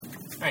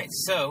All right,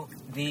 so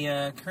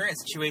the current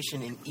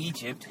situation in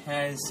Egypt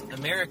has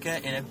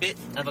America in a bit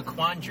of a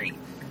quandary.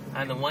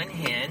 On the one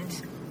hand,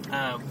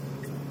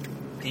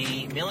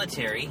 the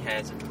military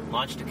has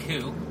launched a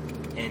coup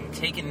and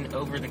taken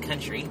over the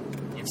country,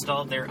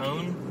 installed their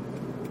own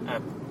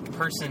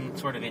person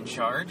sort of in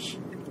charge,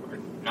 or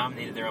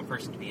nominated their own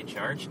person to be in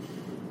charge,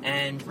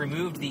 and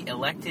removed the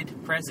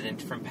elected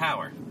president from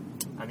power.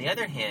 On the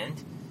other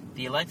hand,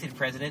 the elected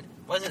president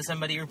wasn't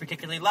somebody who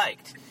particularly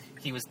liked.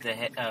 He was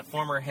the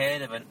former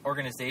head of an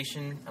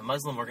organization, a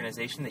Muslim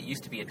organization that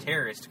used to be a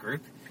terrorist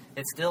group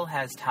that still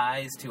has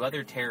ties to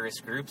other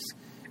terrorist groups,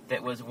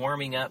 that was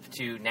warming up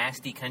to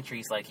nasty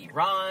countries like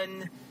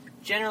Iran.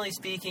 Generally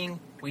speaking,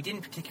 we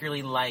didn't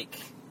particularly like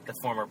the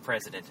former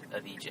president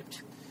of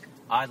Egypt.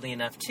 Oddly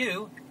enough,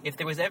 too, if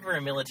there was ever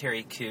a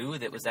military coup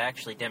that was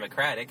actually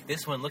democratic,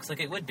 this one looks like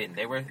it would have been.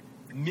 There were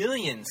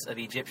millions of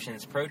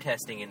Egyptians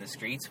protesting in the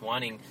streets,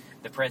 wanting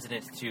the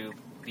president to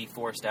be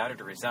forced out or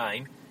to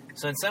resign.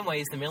 So in some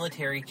ways, the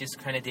military just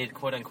kind of did,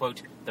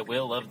 quote-unquote, the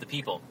will of the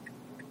people.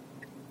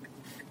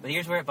 But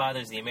here's where it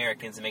bothers the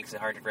Americans and makes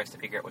it hard for us to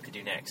figure out what to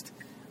do next.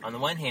 On the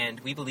one hand,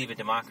 we believe in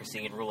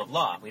democracy and rule of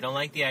law. We don't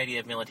like the idea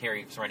of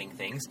militaries running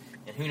things,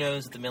 and who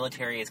knows if the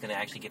military is going to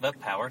actually give up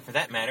power. For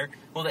that matter,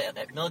 will the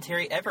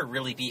military ever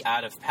really be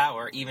out of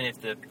power, even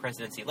if the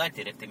president's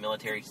elected? If the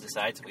military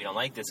decides we don't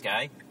like this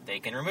guy,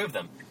 they can remove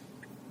them.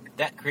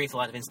 That creates a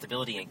lot of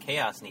instability and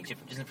chaos in Egypt,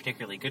 which isn't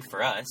particularly good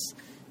for us,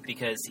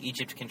 because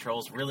Egypt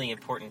controls really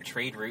important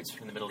trade routes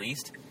from the Middle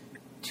East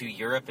to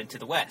Europe and to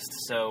the West.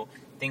 So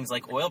things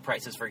like oil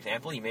prices, for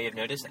example, you may have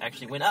noticed,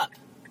 actually went up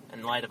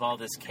in light of all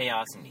this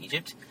chaos in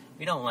Egypt.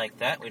 We don't like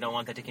that. We don't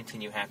want that to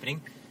continue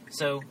happening.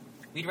 So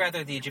we'd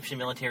rather the Egyptian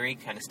military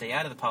kind of stay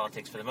out of the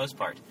politics for the most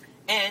part.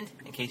 And,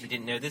 in case you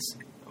didn't know this,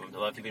 a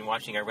lot of you have been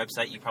watching our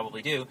website, you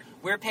probably do,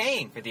 we're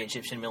paying for the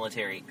Egyptian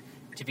military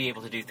to be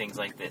able to do things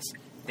like this.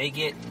 They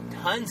get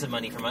tons of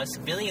money from us,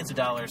 billions of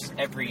dollars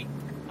every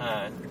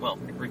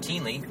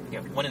routinely,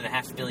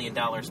 $1.5 billion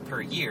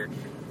per year,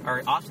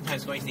 are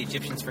oftentimes going to the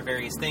Egyptians for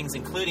various things,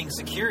 including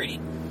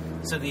security.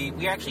 So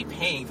we're actually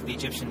paying for the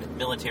Egyptian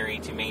military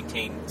to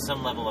maintain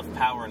some level of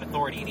power and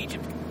authority in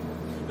Egypt,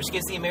 which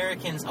gives the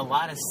Americans a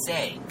lot of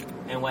say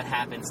in what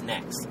happens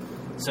next.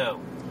 So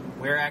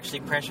we're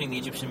actually pressuring the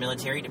Egyptian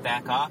military to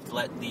back off, to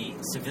let the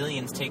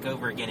civilians take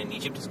over again in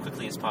Egypt as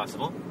quickly as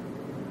possible.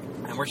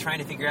 And we're trying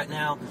to figure out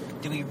now,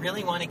 do we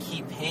really want to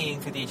keep paying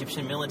for the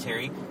Egyptian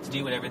military to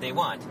do whatever they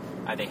want?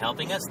 Are they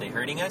helping us? Are they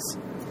hurting us?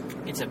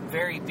 It's a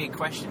very big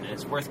question, and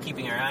it's worth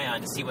keeping our eye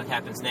on to see what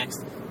happens next,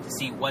 to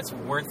see what's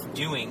worth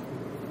doing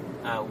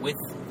with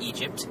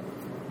Egypt,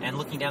 and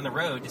looking down the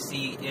road to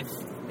see if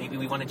maybe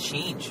we want to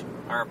change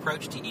our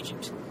approach to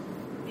Egypt.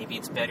 Maybe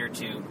it's better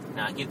to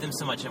not give them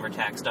so much of our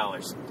tax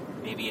dollars.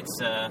 Maybe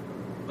it's,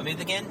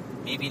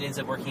 maybe it ends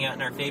up working out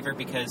in our favor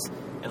because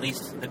at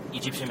least the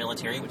Egyptian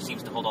military, which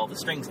seems to hold all the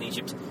strings in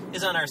Egypt,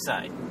 is on our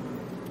side.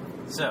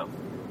 So,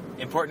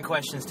 important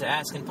questions to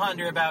ask and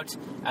ponder about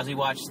as we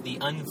watch the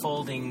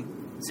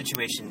unfolding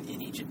situation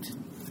in Egypt.